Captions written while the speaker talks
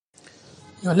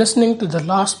You're listening to the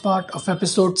last part of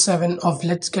episode 7 of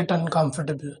Let's Get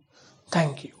Uncomfortable.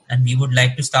 Thank you. And we would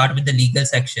like to start with the legal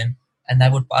section, and I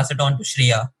would pass it on to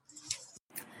Shreya.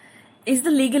 Is the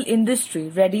legal industry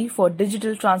ready for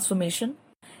digital transformation?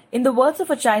 In the words of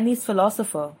a Chinese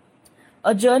philosopher,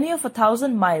 a journey of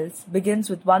 1,000 miles begins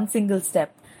with one single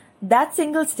step. That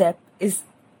single step is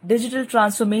digital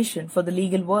transformation for the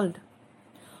legal world.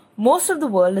 Most of the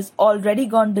world has already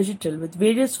gone digital with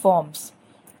various forms,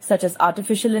 such as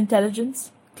artificial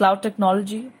intelligence, cloud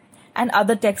technology, and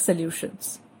other tech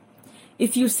solutions.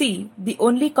 If you see, the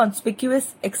only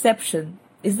conspicuous exception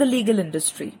is the legal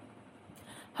industry.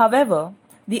 However,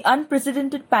 the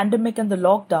unprecedented pandemic and the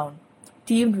lockdown,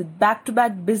 teamed with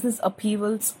back-to-back business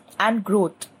upheavals and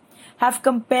growth, have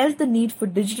compelled the need for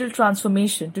digital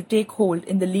transformation to take hold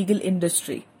in the legal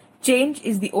industry. Change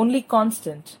is the only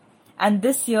constant, and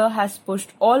this year has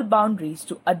pushed all boundaries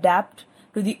to adapt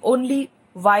to the only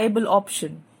viable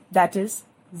option, that is,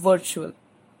 virtual.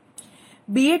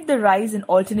 Be it the rise in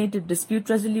alternative dispute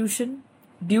resolution,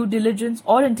 due diligence,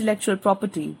 or intellectual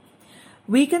property,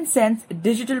 we can sense a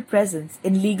digital presence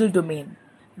in legal domain,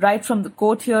 right from the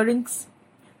court hearings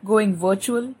going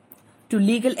virtual to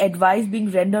legal advice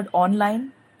being rendered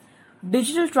online.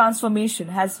 Digital transformation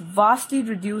has vastly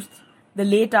reduced the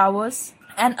late hours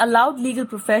and allowed legal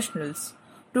professionals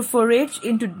to forage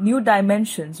into new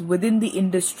dimensions within the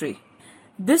industry.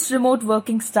 This remote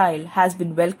working style has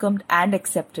been welcomed and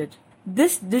accepted.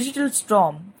 This digital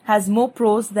storm has more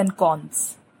pros than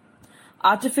cons.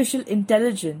 Artificial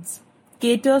intelligence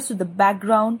caters to the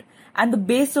background and the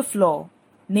base of law,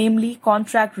 namely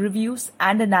contract reviews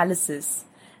and analysis,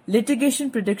 litigation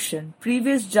prediction,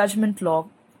 previous judgment log,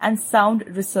 and sound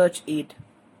research aid.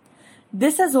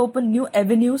 This has opened new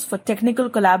avenues for technical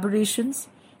collaborations,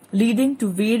 leading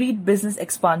to varied business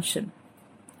expansion.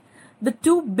 The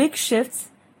two big shifts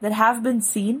that have been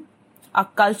seen are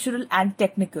cultural and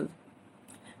technical.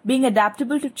 Being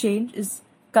adaptable to change is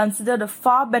considered a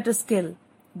far better skill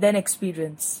than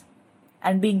experience,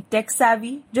 and being tech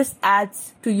savvy just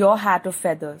adds to your hat of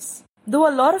feathers. Though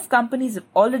a lot of companies have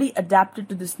already adapted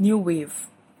to this new wave,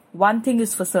 one thing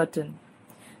is for certain: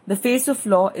 the face of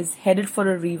law is headed for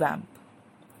a revamp.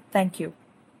 Thank you.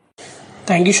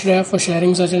 Thank you, Shreya, for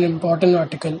sharing such an important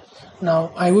article.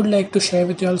 Now, I would like to share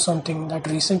with you all something that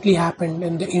recently happened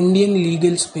in the Indian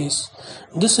legal space.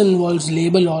 This involves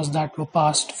labor laws that were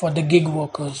passed for the gig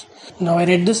workers. Now, I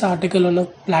read this article on a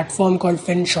platform called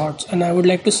FinShots, and I would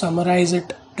like to summarize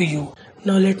it to you.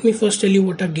 Now, let me first tell you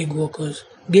what are gig workers.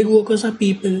 Gig workers are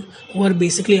people who are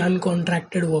basically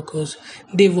uncontracted workers.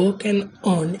 They work and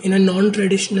earn in a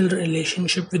non-traditional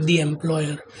relationship with the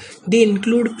employer. They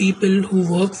include people who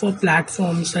work for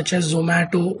platforms such as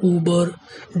Zomato, Uber,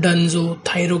 Dunzo,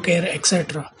 Thyrocare,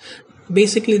 etc.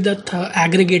 Basically the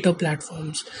aggregator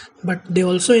platforms. But they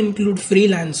also include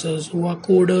freelancers who are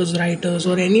coders, writers,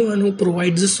 or anyone who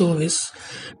provides a service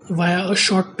via a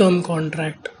short-term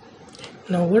contract.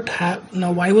 Now,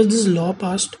 why was this law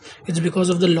passed? It's because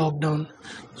of the lockdown.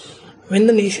 When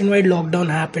the nationwide lockdown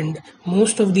happened,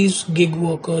 most of these gig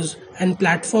workers and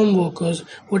platform workers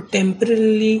were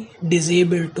temporarily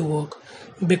disabled to work.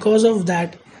 Because of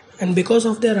that, and because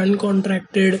of their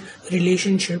uncontracted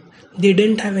relationship, they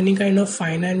didn't have any kind of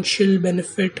financial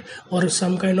benefit or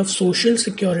some kind of social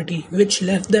security, which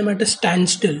left them at a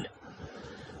standstill.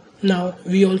 Now,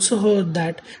 we also heard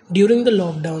that during the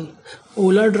lockdown,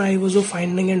 Ola drivers were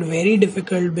finding it very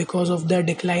difficult because of their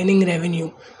declining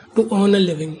revenue to earn a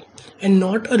living. And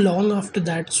not long after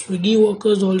that, Swiggy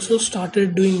workers also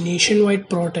started doing nationwide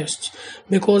protests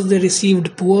because they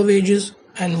received poor wages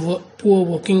and poor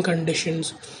working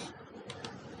conditions.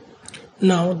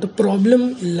 Now, the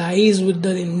problem lies with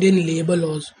the Indian labor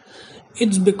laws.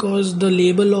 It's because the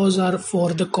labor laws are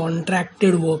for the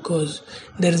contracted workers.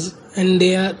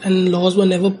 And laws were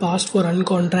never passed for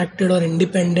uncontracted or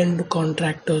independent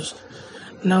contractors.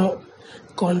 Now,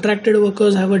 contracted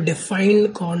workers have a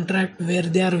defined contract where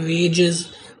their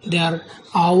wages, their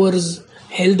hours,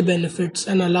 health benefits,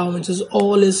 and allowances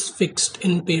all is fixed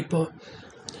in paper.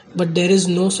 But there is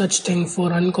no such thing for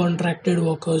uncontracted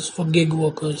workers, for gig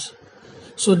workers.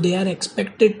 So they are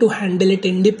expected to handle it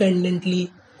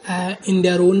independently in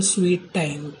their own sweet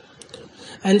time.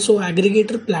 And so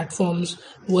aggregator platforms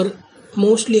were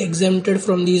mostly exempted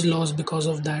from these laws because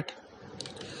of that.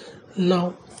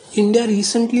 Now, India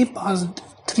recently passed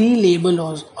 3 labor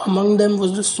laws. Among them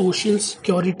was the Social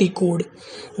Security Code,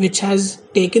 which has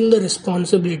taken the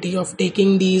responsibility of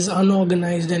taking these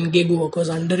unorganized and gig workers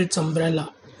under its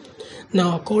umbrella.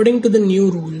 Now, according to the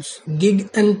new rules,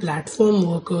 gig and platform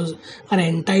workers are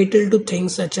entitled to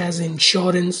things such as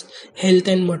insurance, health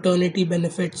and maternity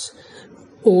benefits,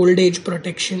 old age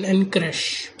protection, and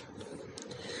creche.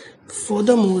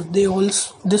 Furthermore,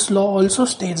 this law also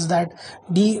states that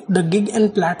the gig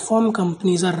and platform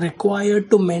companies are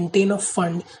required to maintain a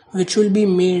fund which will be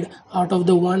made out of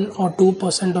the 1 or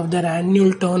 2% of their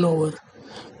annual turnover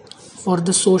for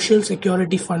the social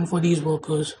security fund for these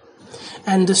workers.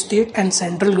 And the state and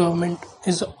central government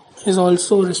is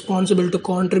also responsible to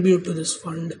contribute to this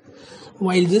fund.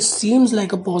 While this seems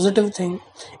like a positive thing,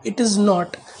 it is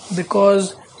not,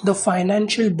 because the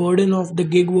financial burden of the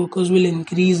gig workers will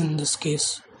increase in this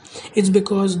case. It's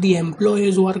because the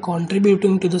employers who are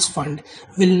contributing to this fund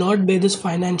will not bear this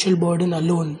financial burden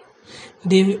alone.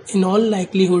 They, in all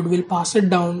likelihood, will pass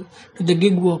it down to the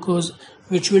gig workers,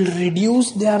 which will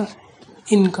reduce their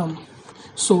income.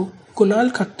 So,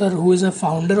 Kunal Khattar, who is a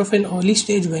founder of an early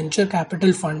stage venture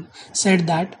capital fund, said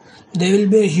that there will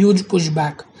be a huge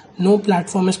pushback. No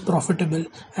platform is profitable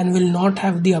and will not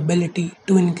have the ability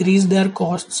to increase their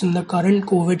costs in the current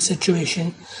COVID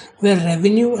situation, where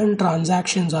revenue and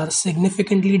transactions are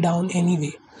significantly down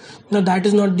anyway. Now, that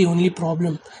is not the only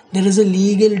problem. There is a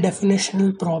legal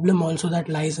definitional problem also that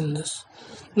lies in this.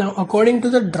 Now, according to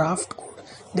the draft code,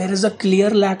 there is a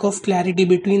clear lack of clarity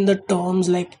between the terms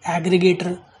like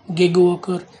aggregator, gig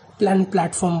worker, and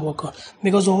platform worker,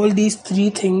 because all these three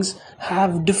things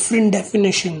have different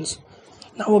definitions.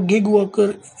 Now, a gig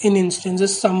worker, in instance,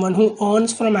 is someone who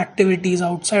earns from activities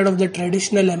outside of the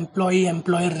traditional employee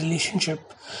employer relationship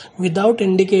without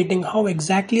indicating how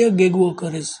exactly a gig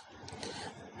worker is.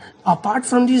 Apart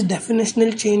from these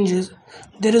definitional changes,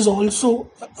 there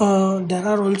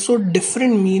are also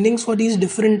different meanings for these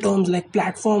different terms like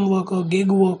platform worker,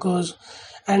 gig workers,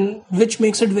 and which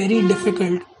makes it very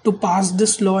difficult to pass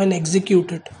this law and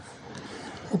execute it.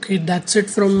 Okay, that's it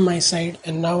from my side,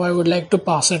 and now I would like to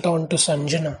pass it on to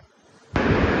Sanjana.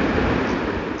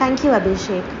 Thank you,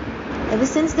 Abhishek. Ever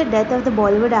since the death of the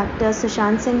Bollywood actor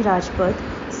Sushant Singh Rajput,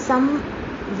 some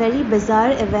very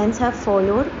bizarre events have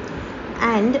followed,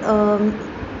 and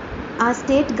our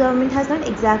state government has not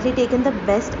exactly taken the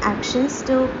best actions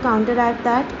to counteract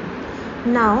that.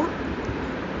 Now,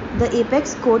 the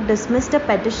Apex Court dismissed a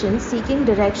petition seeking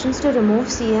directions to remove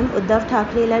CM Uddhav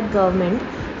Thackeray-led government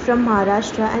from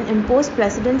Maharashtra and impose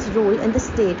President's rule in the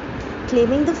state,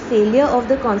 claiming the failure of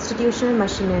the constitutional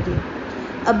machinery.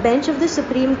 A bench of the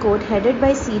Supreme Court headed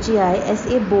by CJI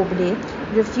S.A. Bobde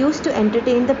refused to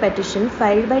entertain the petition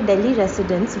filed by Delhi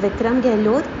residents Vikram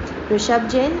Gehlot,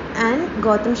 Rishabh Jain and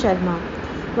Gautam Sharma.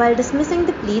 While dismissing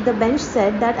the plea, the bench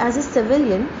said that as a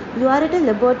civilian, you are at a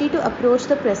liberty to approach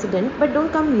the president, but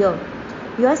don't come here.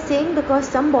 You are saying because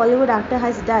some Bollywood actor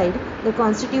has died, the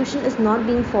constitution is not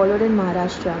being followed in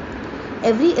Maharashtra.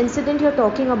 Every incident you're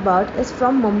talking about is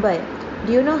from Mumbai.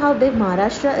 Do you know how big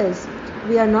Maharashtra is?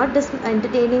 We are not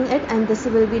entertaining it, and this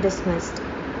will be dismissed.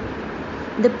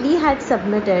 The plea had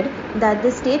submitted that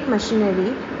the state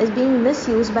machinery is being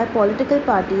misused by political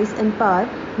parties in power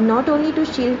not only to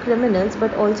shield criminals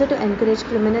but also to encourage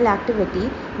criminal activity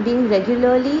being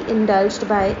regularly indulged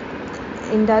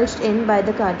in by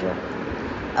the cadre.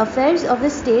 Affairs of the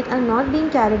state are not being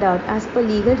carried out as per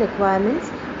legal requirements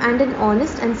and in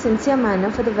honest and sincere manner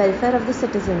for the welfare of the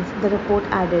citizens, the report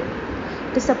added.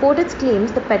 To support its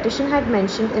claims, the petition had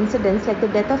mentioned incidents like the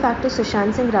death of actor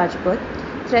Sushant Singh Rajput,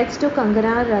 threats to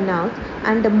Kangana Ranaut,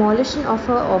 and demolition of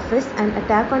her office and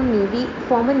attack on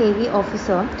former Navy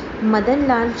officer Madan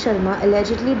Lal Sharma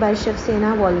allegedly by Shiv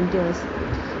Sena volunteers.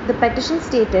 The petition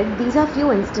stated these are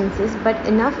few instances but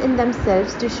enough in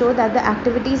themselves to show that the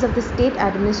activities of the state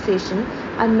administration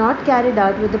are not carried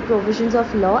out with the provisions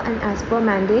of law and as per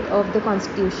mandate of the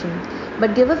constitution,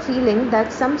 but give a feeling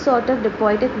that some sort of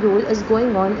dacoitic rule is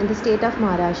going on in the state of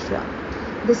Maharashtra.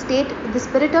 The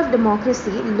spirit of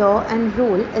democracy, law and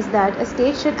rule is that a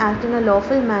state should act in a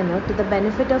lawful manner to the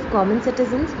benefit of common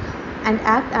citizens and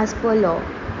act as per law.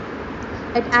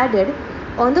 It added,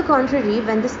 on the contrary,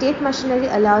 when the state machinery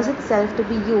allows itself to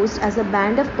be used as a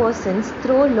band of persons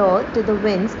throw law to the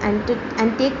winds and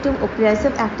take to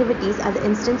oppressive activities as the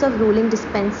instance of ruling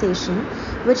dispensation,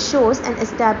 which shows and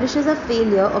establishes a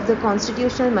failure of the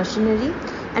constitutional machinery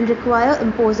and require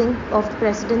imposing of the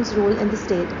President's rule in the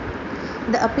state.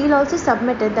 The appeal also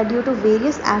submitted that due to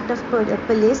various acts of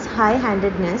police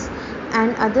high-handedness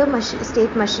and other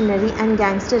state machinery and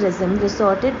gangsterism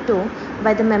resorted to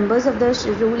by the members of the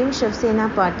ruling Shiv Sena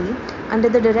party under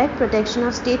the direct protection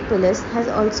of state police has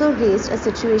also raised a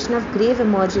situation of grave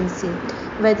emergency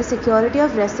where the security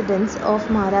of residents of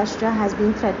Maharashtra has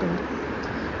been threatened.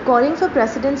 Calling for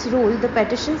President's rule, the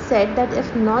petition said that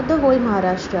if not the whole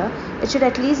Maharashtra, it should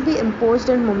at least be imposed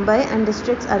in Mumbai and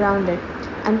districts around it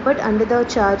and put under the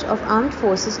charge of armed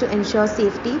forces to ensure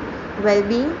safety,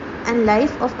 well-being and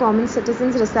life of common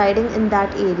citizens residing in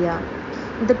that area.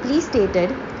 The plea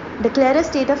stated, declare a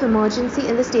state of emergency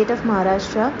in the state of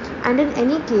Maharashtra and in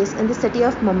any case in the city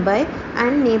of Mumbai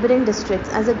and neighboring districts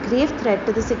as a grave threat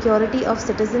to the security of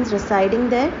citizens residing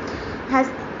there has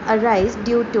arisen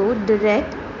due to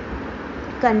direct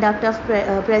conduct of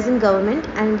present government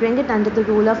and bring it under the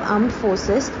rule of armed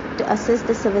forces to assist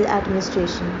the civil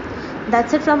administration.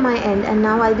 That's it from my end, and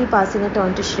now I'll be passing it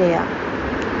on to Shreya.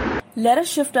 Let us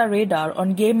shift our radar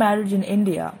on gay marriage in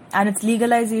India and its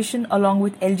legalization along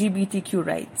with LGBTQ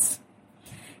rights.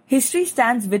 History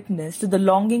stands witness to the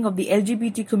longing of the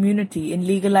LGBT community in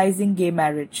legalizing gay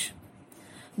marriage.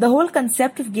 The whole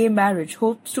concept of gay marriage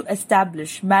hopes to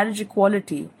establish marriage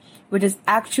equality, which has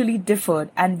actually differed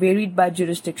and varied by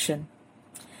jurisdiction.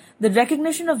 The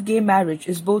recognition of gay marriage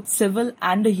is both civil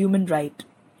and a human right,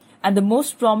 and the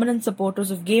most prominent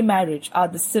supporters of gay marriage are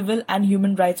the civil and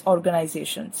human rights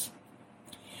organizations.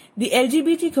 The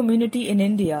LGBT community in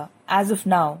India, as of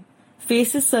now,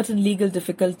 faces certain legal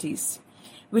difficulties,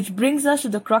 which brings us to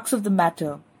the crux of the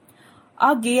matter.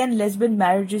 Are gay and lesbian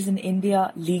marriages in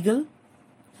India legal?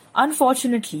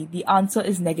 Unfortunately, the answer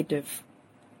is negative.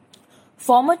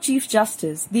 Former Chief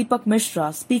Justice Deepak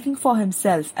Mishra, speaking for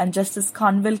himself and Justice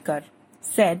Khanwilkar,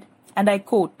 said, and I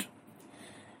quote,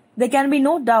 "There can be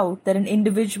no doubt that an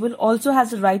individual also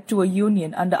has a right to a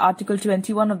union under Article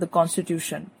 21 of the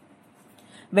Constitution.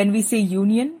 When we say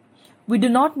union, we do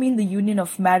not mean the union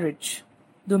of marriage,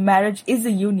 though marriage is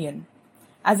a union.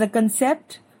 As a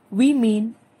concept, we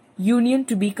mean union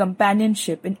to be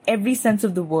companionship in every sense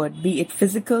of the word, be it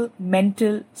physical,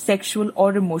 mental, sexual,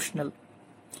 or emotional.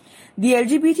 The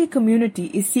LGBT community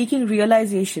is seeking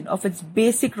realization of its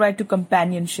basic right to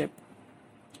companionship.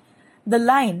 The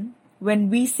line, when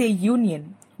we say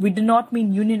union, we do not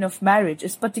mean union of marriage,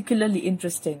 is particularly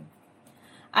interesting.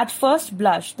 At first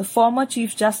blush, the former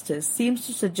Chief Justice seems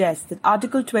to suggest that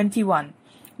Article 21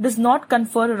 does not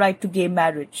confer a right to gay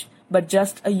marriage, but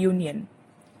just a union.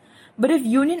 But if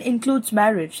union includes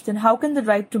marriage, then how can the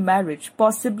right to marriage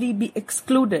possibly be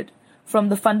excluded from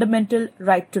the fundamental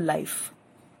right to life?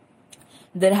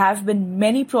 There have been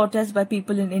many protests by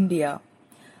people in India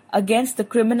against the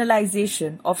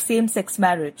criminalization of same-sex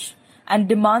marriage and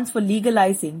demands for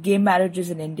legalizing gay marriages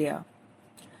in India.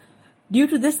 Due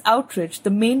to this outrage, the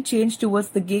main change towards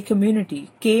the gay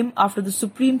community came after the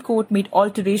Supreme Court made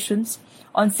alterations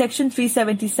on Section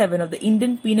 377 of the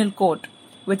Indian Penal Code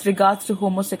with regards to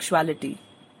homosexuality.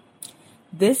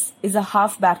 This is a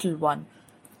half-battle one,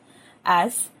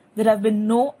 as there have been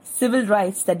no civil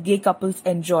rights that gay couples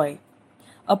enjoy.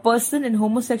 A person in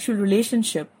homosexual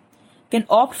relationship can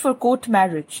opt for court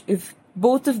marriage if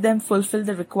both of them fulfill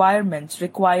the requirements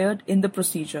required in the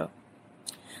procedure.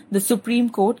 The Supreme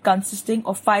Court, consisting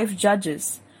of 5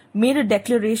 judges, made a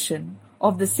declaration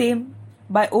of the same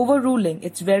by overruling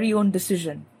its very own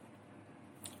decision.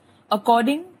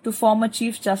 According to former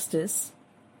Chief Justice,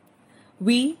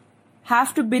 we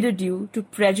have to bid adieu to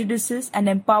prejudices and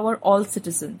empower all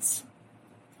citizens.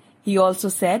 He also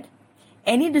said,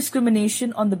 any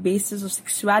discrimination on the basis of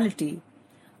sexuality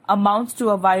amounts to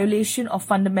a violation of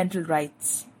fundamental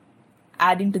rights.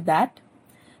 Adding to that,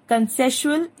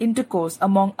 consensual intercourse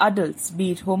among adults,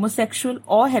 be it homosexual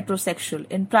or heterosexual,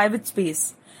 in private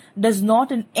space does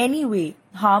not in any way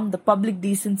harm the public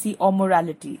decency or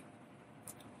morality.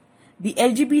 The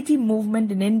LGBT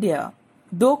movement in India,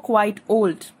 though quite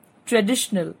old,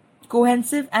 traditional,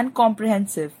 cohesive and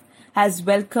comprehensive, has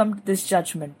welcomed this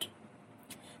judgment.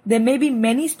 There may be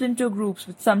many splinter groups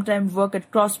which sometimes work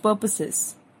at cross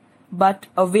purposes, but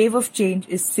a wave of change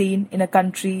is seen in a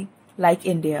country like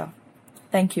India.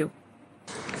 Thank you.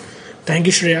 Thank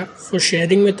you, Shreya, for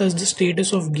sharing with us the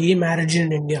status of gay marriage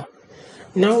in India.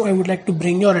 Now, I would like to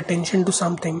bring your attention to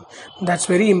something that's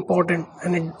very important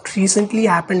and it recently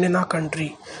happened in our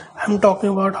country. I'm talking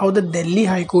about how the Delhi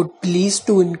High Court pleased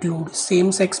to include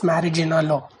same-sex marriage in our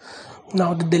law.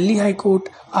 Now, the Delhi High Court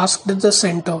asked the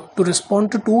centre to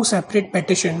respond to 2 separate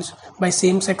petitions by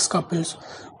same-sex couples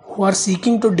who are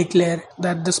seeking to declare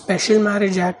that the Special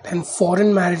Marriage Act and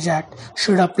Foreign Marriage Act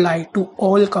should apply to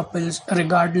all couples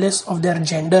regardless of their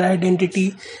gender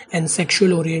identity and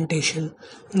sexual orientation.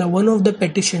 Now, one of the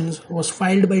petitions was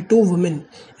filed by 2 women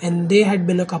and they had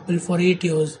been a couple for 8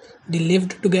 years. They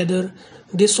lived together.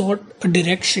 They sought a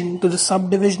direction to the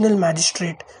Subdivisional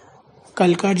Magistrate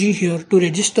Kalkaji here to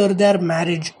register their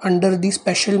marriage under the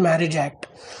Special Marriage Act.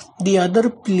 The other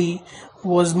plea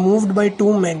was moved by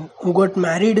 2 men who got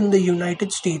married in the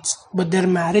United States, but their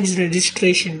marriage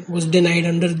registration was denied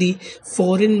under the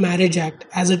Foreign Marriage Act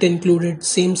as it included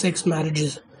same-sex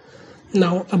marriages.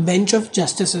 Now, a bench of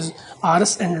justices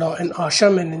R.S. Endlaw and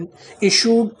Asha Menon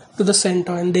issued to the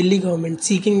centre and Delhi government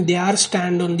seeking their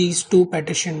stand on these two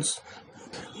petitions.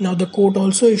 Now, the court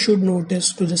also issued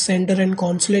notice to the Centre and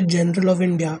Consulate General of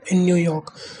India in New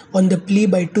York on the plea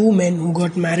by two men who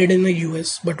got married in the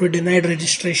US but were denied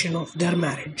registration of their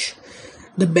marriage.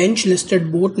 The bench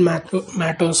listed both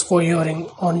matters for hearing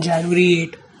on January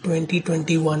 8,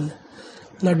 2021.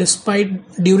 Now,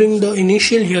 during the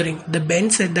initial hearing, the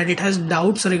bench said that it has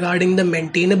doubts regarding the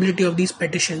maintainability of these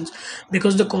petitions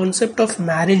because the concept of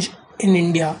marriage in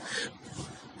India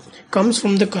comes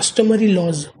from the customary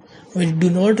laws which do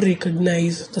not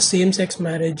recognize the same-sex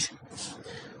marriage.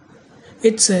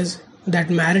 It says that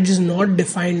marriage is not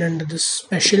defined under the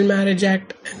Special Marriage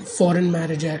Act and Foreign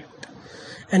Marriage Act,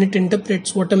 and it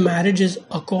interprets what a marriage is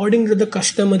according to the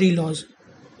customary laws.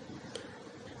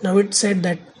 Now it said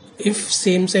that if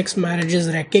same-sex marriage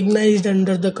is recognized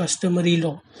under the customary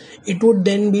law, it would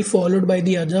then be followed by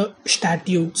the other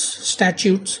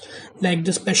statutes like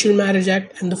the Special Marriage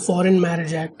Act and the Foreign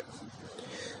Marriage Act.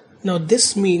 Now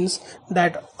this means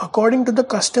that according to the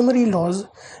customary laws,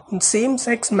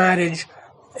 same-sex marriage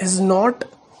is not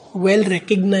well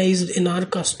recognized in our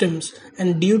customs,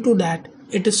 and due to that,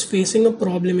 it is facing a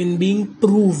problem in being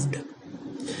proved.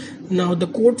 Now, the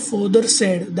court further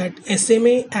said that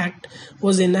SMA Act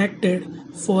was enacted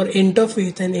for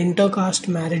interfaith and intercaste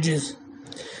marriages.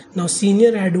 Now,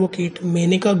 senior advocate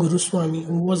Menaka Guruswamy,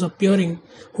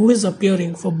 who is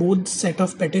appearing for both set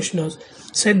of petitioners,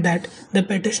 said that the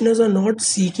petitioners are not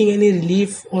seeking any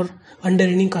relief or under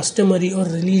any customary or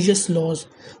religious laws.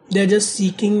 They are just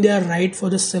seeking their right for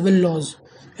the civil laws,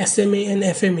 SMA and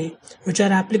FMA, which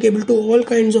are applicable to all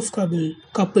kinds of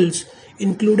couples,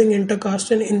 including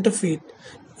intercaste and interfaith.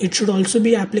 It should also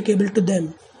be applicable to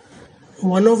them.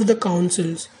 One of the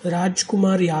counsels,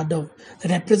 Rajkumar Yadav,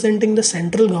 representing the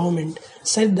central government,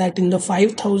 said that in the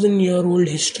 5,000-year-old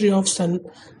history of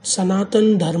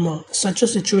Sanatan Dharma, such a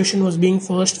situation was being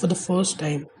faced for the first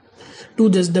time. To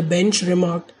this, the bench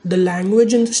remarked, "The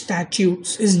language in the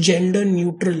statutes is gender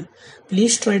neutral.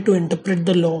 Please try to interpret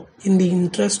the law in the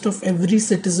interest of every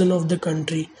citizen of the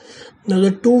country." Now,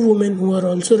 the two women who are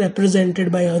also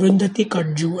represented by Arundhati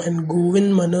Kadju and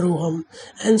Govind Manaroham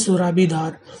and Surabhi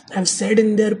Dhar have said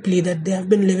in their plea that they have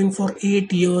been living for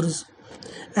 8 years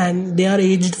and they are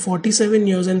aged 47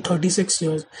 years and 36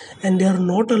 years and they are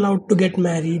not allowed to get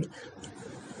married,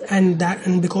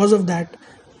 and because of that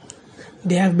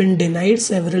they have been denied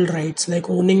several rights like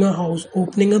owning a house,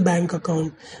 opening a bank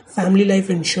account, family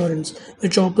life insurance,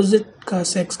 which opposite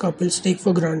sex couples take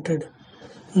for granted.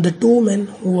 The two men,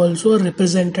 who also are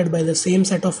represented by the same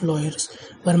set of lawyers,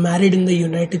 were married in the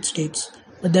United States,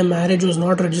 but their marriage was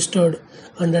not registered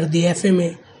under the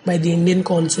FMA by the Indian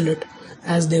consulate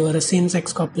as they were a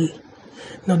same-sex couple.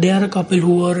 Now, they are a couple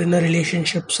who were in a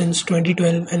relationship since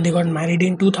 2012 and they got married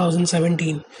in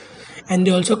 2017. And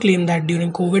they also claim that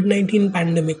during COVID-19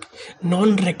 pandemic,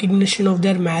 non-recognition of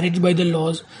their marriage by the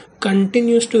laws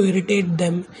continues to irritate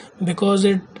them because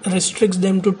it restricts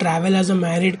them to travel as a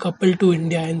married couple to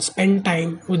India and spend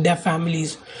time with their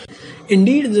families.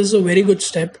 Indeed, this is a very good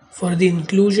step for the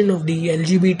inclusion of the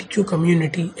LGBTQ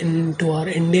community into our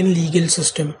Indian legal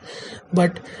system.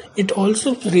 But it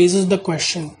also raises the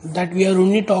question that we are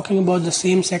only talking about the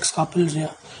same-sex couples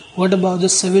here. What about the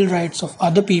civil rights of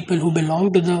other people who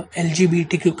belong to the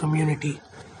LGBTQ community?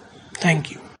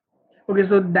 Thank you. Okay,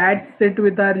 so that's it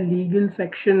with our legal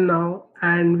section now,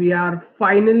 and we are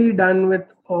finally done with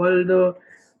all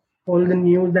the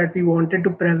news that we wanted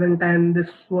to present. And this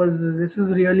is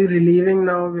really relieving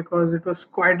now because it was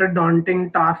quite a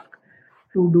daunting task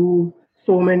to do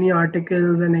so many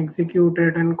articles and execute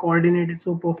it and coordinate it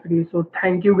so perfectly. So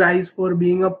thank you guys for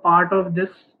being a part of this.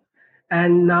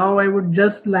 And now I would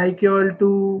just like you all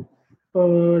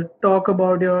to talk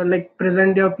about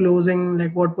present your closing,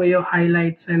 what were your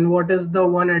highlights and what is the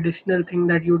one additional thing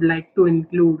that you'd like to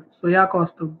include. So yeah,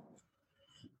 Kaustubh.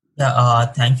 Yeah,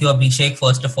 thank you, Abhishek,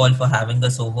 first of all, for having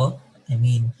us over. I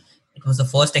mean, it was the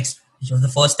first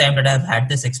time that I've had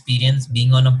this experience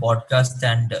being on a podcast,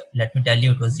 and let me tell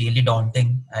you, it was really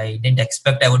daunting. I didn't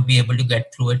expect I would be able to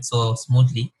get through it so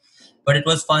smoothly. But it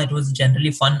was fun. It was generally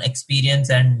fun experience,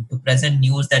 and to present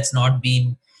news that's not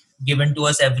been given to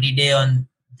us every day on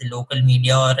the local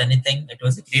media or anything, it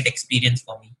was a great experience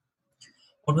for me.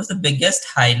 What was the biggest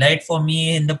highlight for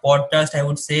me in the podcast, I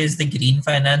would say, is the Green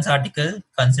Finance article,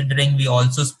 considering we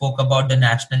also spoke about the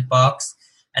national parks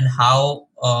and how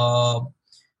our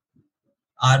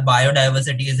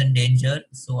biodiversity is in danger.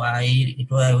 So I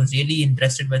was really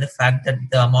interested by the fact that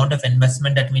the amount of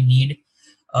investment that we need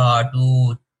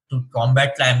to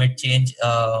combat climate change,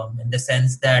 in the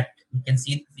sense that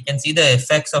we can see the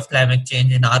effects of climate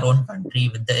change in our own country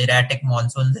with the erratic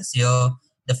monsoon this year,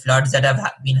 the floods that have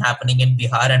been happening in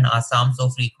Bihar and Assam so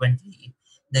frequently,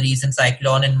 the recent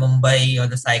cyclone in Mumbai or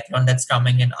the cyclone that's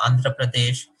coming in Andhra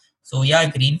Pradesh. So yeah,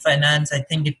 green finance, I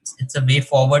think it's a way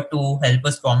forward to help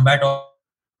us combat all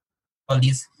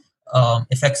these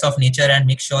effects of nature and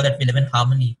make sure that we live in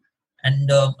harmony. And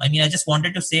I mean, I just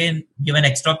wanted to say, give an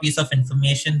extra piece of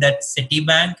information that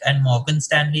Citibank and Morgan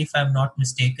Stanley, if I'm not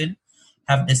mistaken,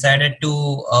 have decided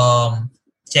to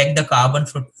check the carbon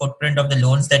footprint of the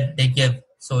loans that they give.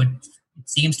 So it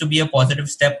seems to be a positive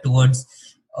step towards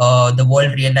the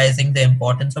world realizing the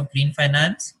importance of green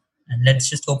finance. And let's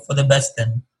just hope for the best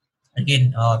then.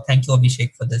 Again, thank you,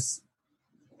 Abhishek, for this.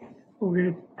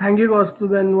 Okay, thank you, Kaustuv.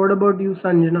 Then what about you,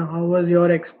 Sanjana? How was your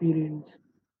experience?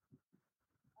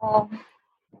 Um,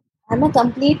 I'm a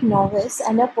complete novice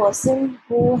and a person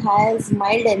who has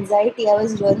mild anxiety. I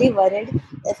was really worried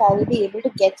if I will be able to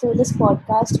get through this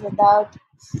podcast without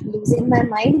losing my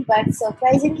mind, but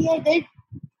surprisingly, I did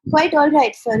quite all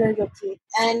right for a rookie.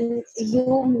 And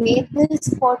you made this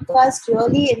podcast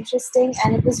really interesting,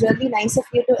 and it was really nice of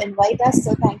you to invite us.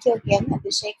 So, thank you again,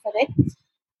 Abhishek, for it.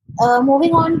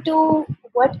 Moving on to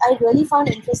what I really found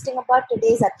interesting about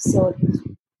today's episode.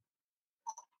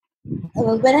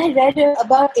 When I read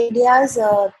about India's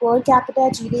per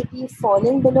capita GDP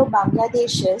falling below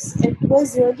Bangladesh's, it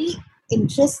was really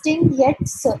interesting yet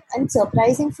and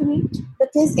surprising for me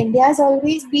because India has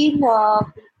always been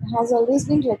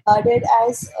regarded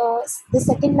as the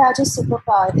second largest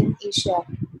superpower in Asia,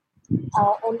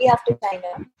 only after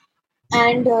China,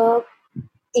 and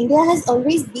India has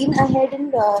always been ahead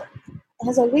of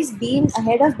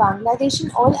Bangladesh in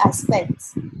all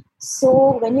aspects.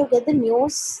 So when you get the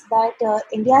news that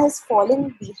India is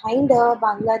falling behind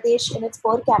Bangladesh in its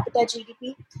per capita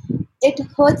GDP, it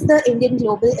hurts the Indian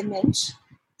global image.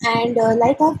 And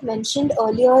like I've mentioned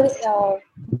earlier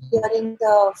during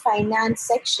the finance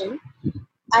section,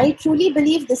 I truly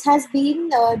believe this has been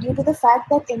due to the fact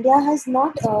that India has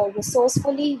not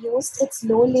resourcefully used its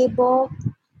low labor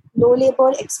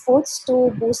exports to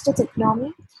boost its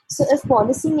economy. So, if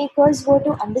policymakers were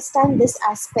to understand this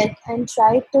aspect and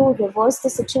try to reverse the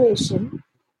situation,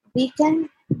 we can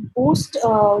boost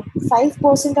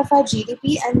 5% of our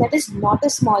GDP, and that is not a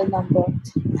small number.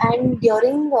 And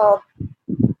during the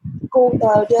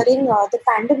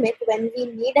pandemic, when we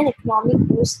need an economic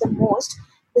boost the most,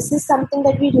 this is something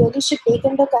that we really should take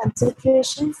into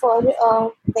consideration for a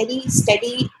very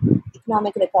steady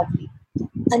economic recovery.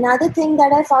 Another thing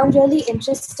that I found really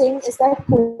interesting is that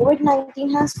COVID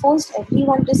 19 has forced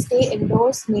everyone to stay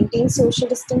indoors, maintain social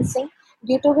distancing,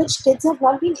 due to which kids have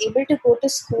not been able to go to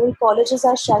school, colleges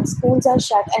are shut, schools are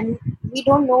shut, and we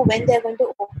don't know when they're going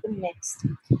to open next.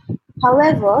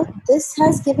 However, this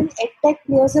has given EdTech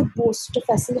players a boost to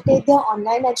facilitate their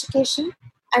online education,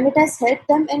 and it has helped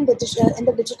them in the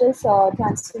digital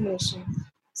transformation.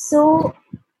 So,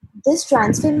 this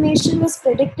transformation was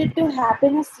predicted to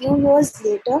happen a few years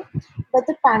later, but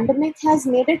the pandemic has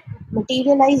made it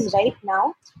materialize right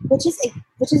now, which is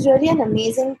really an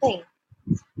amazing thing.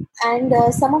 And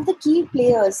some of the key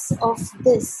players of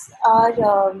this are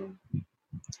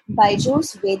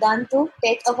Byju's, Vedantu,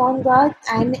 Tech Avantgarde,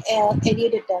 and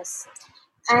Eruditus.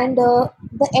 And the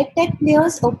EdTech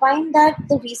players opine that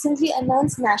the recently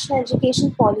announced national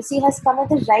education policy has come at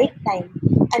the right time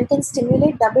and can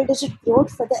stimulate double-digit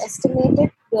growth for the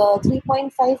estimated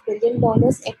 $3.5 billion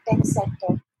EdTech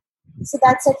sector. So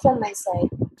that's it from my side.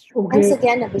 Thanks Okay.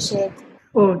 again, Abhishek.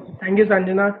 Oh, thank you,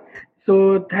 Sanjana.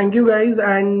 So thank you guys.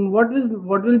 And what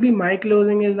will be my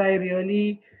closing is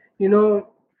you know,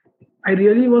 I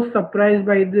really was surprised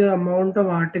by the amount of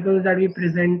articles that we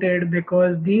presented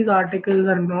because these articles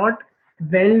are not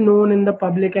well known in the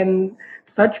public and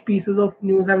such pieces of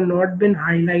news have not been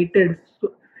highlighted.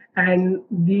 So, and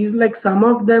these, like some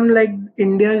of them, like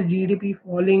India's GDP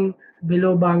falling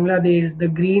below Bangladesh, the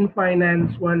green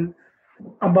finance one,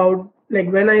 about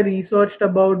like when I researched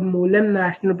about Molam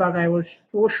National Park, I was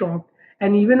so shocked.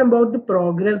 And even about the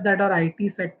progress that our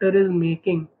IT sector is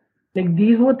making. Like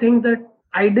these were things that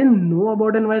I didn't know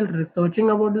about, and while researching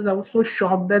about this, I was so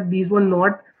shocked that these were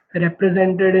not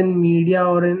represented in media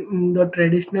or in the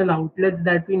traditional outlets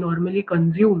that we normally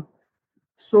consume.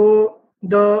 So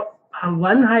the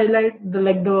one highlight,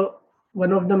 the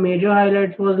one of the major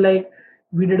highlights was like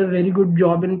we did a very good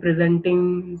job in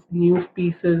presenting news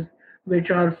pieces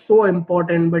which are so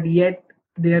important, but yet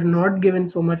they are not given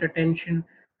so much attention.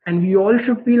 And we all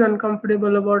should feel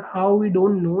uncomfortable about how we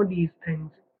don't know these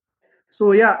things.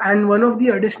 So yeah, and one of the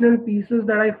additional pieces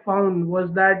that I found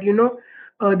was that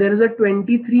there is a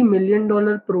 $23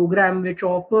 million program which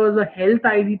offers a health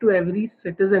ID to every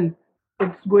citizen.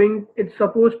 It's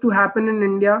supposed to happen in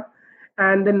India,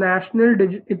 and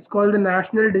it's called the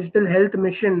National Digital Health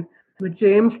Mission, which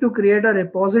aims to create a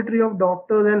repository of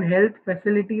doctors and health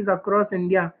facilities across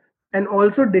India, and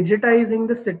also digitizing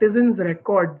the citizens'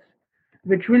 records,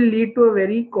 which will lead to a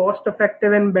very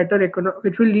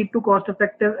which will lead to cost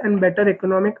effective and better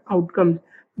economic outcomes.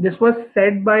 This was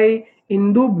said by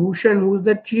Indu Bhushan, who is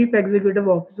the chief executive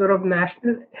officer of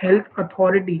National Health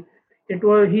Authority.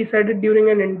 He said it during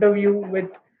an interview with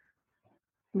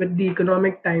the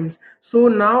Economic Times. So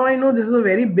now I know this is a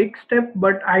very big step,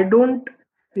 but I don't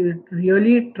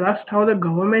really trust how the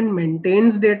government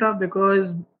maintains data,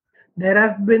 because there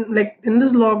have been, like, in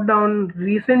this lockdown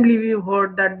recently, we've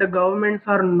heard that the governments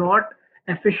are not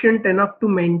efficient enough to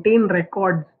maintain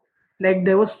records. Like,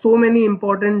 there was so many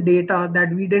important data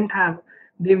that we didn't have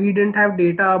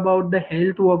data about the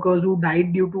health workers who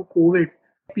died due to COVID,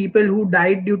 people who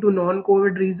died due to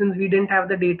non-COVID reasons. We didn't have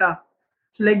the data.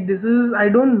 So, like, this is, I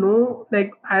don't know,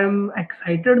 like, I'm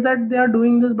excited that they are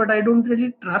doing this, but I don't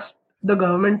really trust the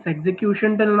government's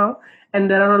execution till now. And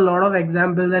there are a lot of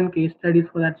examples and case studies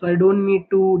for that. So I don't need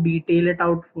to detail it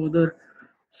out further.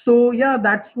 So yeah,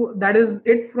 that is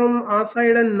it from our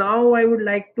side. And now I would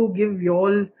like to give you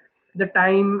all the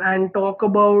time and talk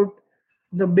about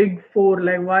the big four,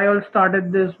 like why all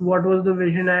started this, what was the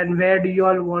vision, and where do you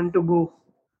all want to go?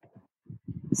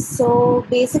 So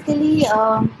basically,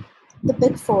 the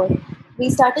Big Four. We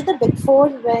started the Big Four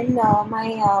when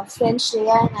my friend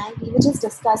Shreya and I, we were just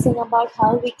discussing about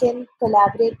how we can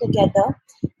collaborate together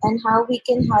and how we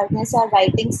can harness our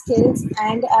writing skills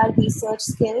and our research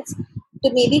skills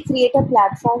to maybe create a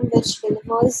platform which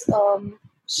delivers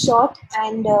short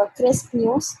and crisp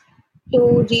news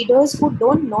to readers who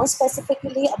don't know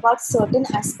specifically about certain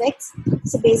aspects.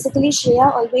 So basically,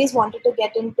 Shreya always wanted to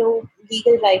get into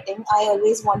legal writing. I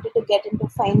always wanted to get into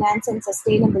finance and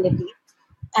sustainability.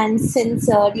 And since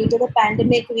due to the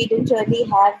pandemic, we didn't really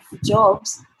have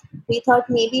jobs, we thought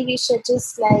maybe we should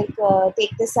just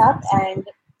take this up and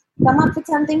come up with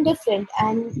something different.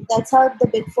 And that's how the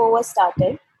Big Four was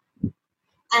started.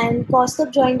 And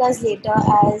Kaustubh joined us later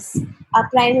as our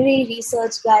primary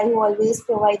research guy who always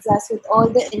provides us with all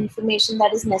the information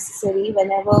that is necessary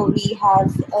whenever we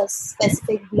have a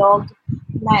specific blog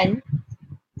planned.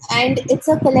 And it's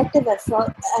a collective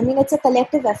effort. I mean, it's a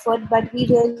collective effort, but we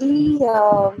really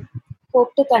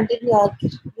hope to continue.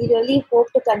 We really hope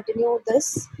to continue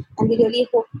this, and we really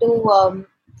hope to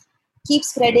keep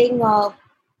spreading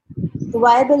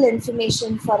viable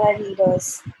information for our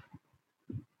readers.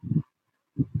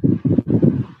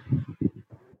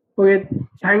 Okay,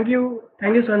 thank you,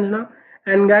 Sanjana.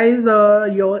 And guys,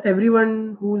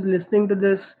 everyone who's listening to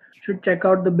this should check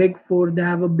out the Big Four. They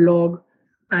have a blog,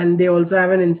 and they also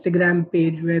have an Instagram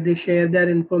page where they share their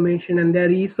information and their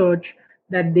research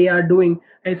that they are doing.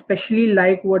 I especially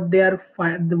like what they have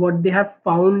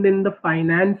found in the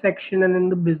finance section and in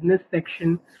the business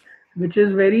section, which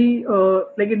is very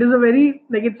it is a very,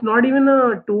 like, it's not even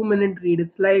a 2 minute read.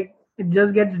 It's like it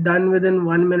just gets done within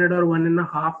 1 minute or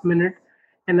 1.5 minutes.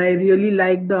 And I really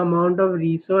like the amount of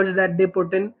research that they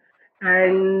put in.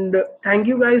 And thank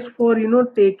you guys for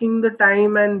taking the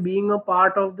time and being a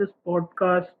part of this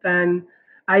podcast. And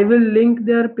I will link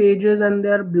their pages and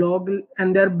their blog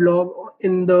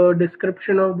in the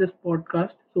description of this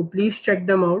podcast. So please check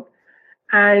them out.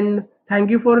 And thank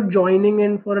you for joining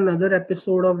in for another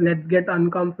episode of Let's Get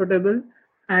Uncomfortable.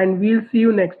 And we'll see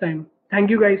you next time. Thank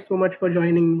you guys so much for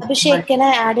joining me. Abhishek, bye. Can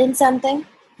I add in something?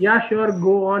 Yeah, sure.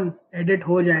 Go on. Edit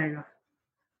ho jayega.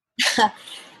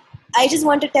 I just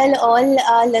want to tell all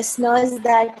our listeners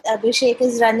that Abhishek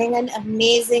is running an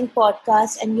amazing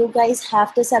podcast, and you guys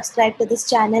have to subscribe to this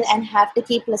channel and have to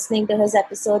keep listening to his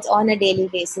episodes on a daily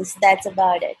basis. That's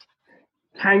about it.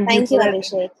 Thank you,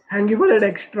 Abhishek. Thank you for that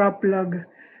extra plug.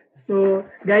 So,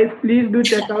 guys, please do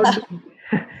check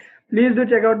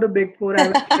out the Big Four.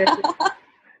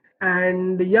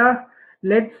 And yeah,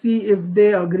 let's see if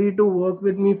they agree to work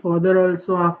with me further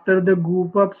also after the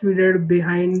goof ups we did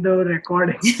behind the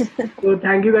recording. So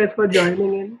thank you guys for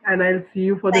joining in, and I'll see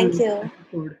you for the next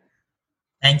episode.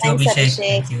 Thank you, Abhishek.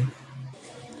 Thank you.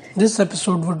 This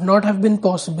episode would not have been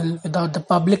possible without the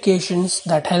publications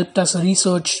that helped us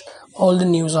research all the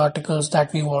news articles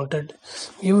that we wanted.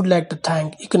 We would like to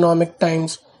thank Economic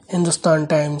Times, Hindustan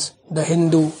Times, The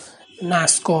Hindu,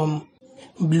 NASSCOM,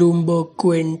 Bloomberg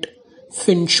Quint,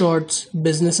 FinShots,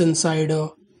 Business Insider,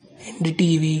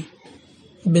 NDTV,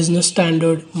 Business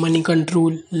Standard, Money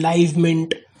Control, Live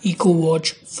Mint,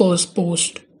 EcoWatch, First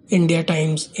Post, India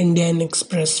Times, Indian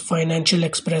Express, Financial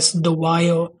Express, The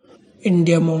Wire,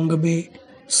 India Mongabe,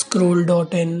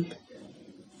 Scroll.in,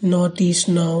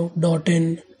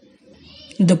 NortheastNow.in,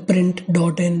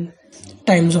 ThePrint.in,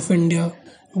 Times of India.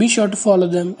 Be sure to follow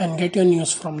them and get your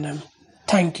news from them.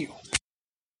 Thank you.